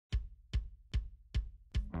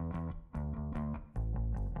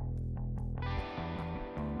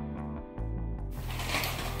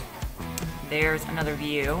there's another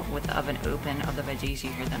view with the oven open of the veggies. You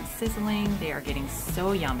hear them sizzling. They are getting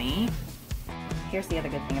so yummy. Here's the other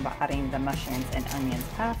good thing about adding the mushrooms and onions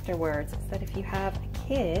afterwards, is that if you have a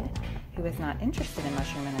kid who is not interested in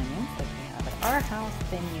mushroom and onions, like we have at our house,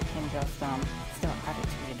 then you can just still add it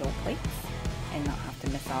to the adult plates and not have to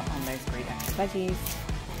miss out on those great extra veggies.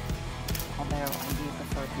 Although I do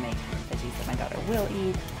prefer to make veggies that my daughter will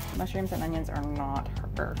eat. Mushrooms and onions are not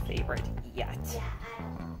her favorite yet.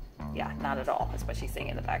 Yeah, not at all. That's what she's saying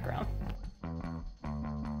in the background.